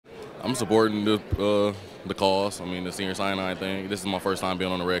I'm supporting the cause. I mean, the senior sign-on thing. This is my first time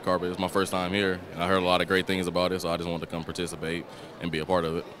being on the red carpet. It's my first time here. And I heard a lot of great things about it, so I just wanted to come participate and be a part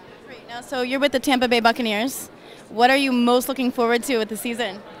of it. Great. Now, so you're with the Tampa Bay Buccaneers. What are you most looking forward to with the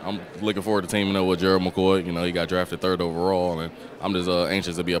season? I'm looking forward to teaming up with Gerald McCoy. You know, he got drafted 3rd overall, and I'm just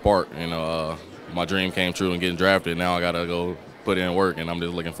anxious to be a part. You know, my dream came true in getting drafted. Now I got to go put in work, and I'm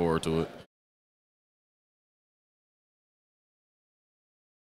just looking forward to it.